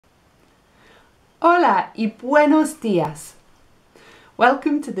Hola y buenos días.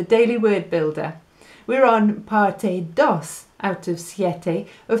 Welcome to the Daily Word Builder. We're on parte dos out of siete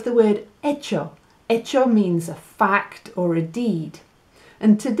of the word hecho. Hecho means a fact or a deed.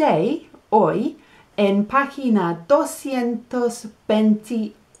 And today, hoy, en página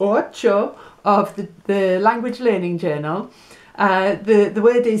 228 of the Language Learning Journal, the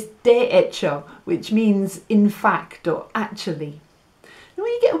word is de hecho, which means in fact or actually. And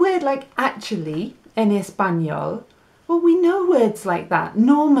when you get a word like actually in Espanol, well, we know words like that.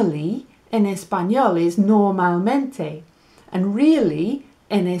 Normally in Espanol is normalmente, and really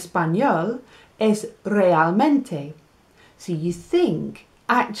in Espanol is realmente. So you think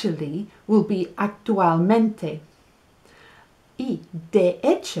actually will be actualmente. Y de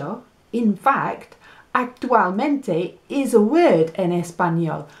hecho, in fact, actualmente is a word in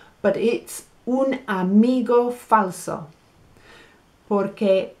Espanol, but it's un amigo falso.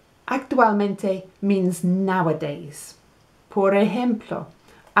 Porque actualmente means nowadays. Por ejemplo,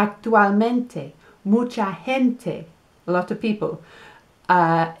 actualmente mucha gente, a lot of people,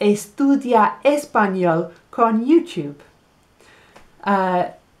 estudia español con YouTube.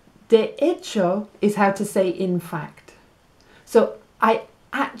 De hecho is how to say in fact. So I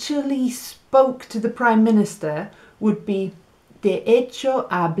actually spoke to the Prime Minister would be de hecho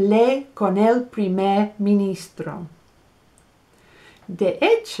hablé con el primer ministro. De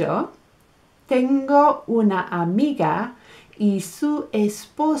hecho, tengo una amiga y su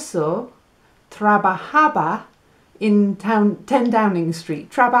esposo trabajaba in 10 Downing Street.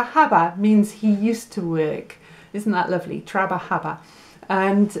 Trabajaba means he used to work. Isn't that lovely? Trabajaba.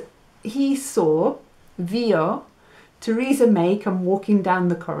 And he vio Theresa May come walking down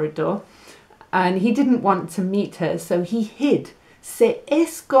the corridor, and he didn't want to meet her, so he hid. Se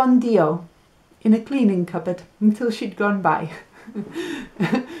escondió in a cleaning cupboard until she'd gone by.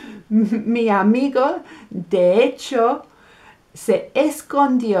 Mi amigo, de hecho, se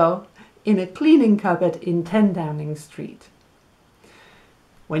escondió in a cleaning cupboard in 10 Downing Street.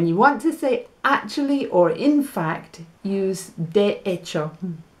 When you want to say actually or in fact, use de hecho.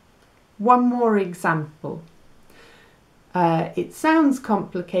 One more example. It sounds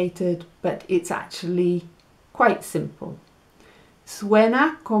complicated, but it's actually quite simple.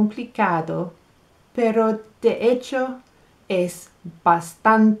 Suena complicado, pero de hecho es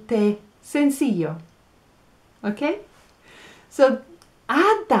bastante sencillo. Okay? So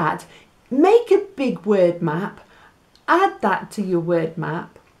add that. Make a big word map. Add that to your word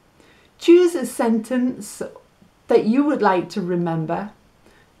map. Choose a sentence that you would like to remember.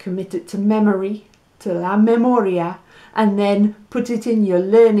 Commit it to memory, to la memoria, and then put it in your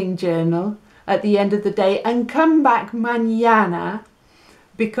learning journal at the end of the day and come back mañana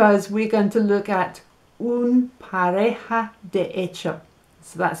because we're going to look at un pareja de hecho.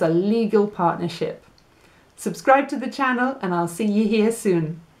 So that's a legal partnership. Subscribe to the channel and I'll see you here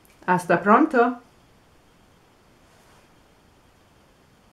soon. Hasta pronto!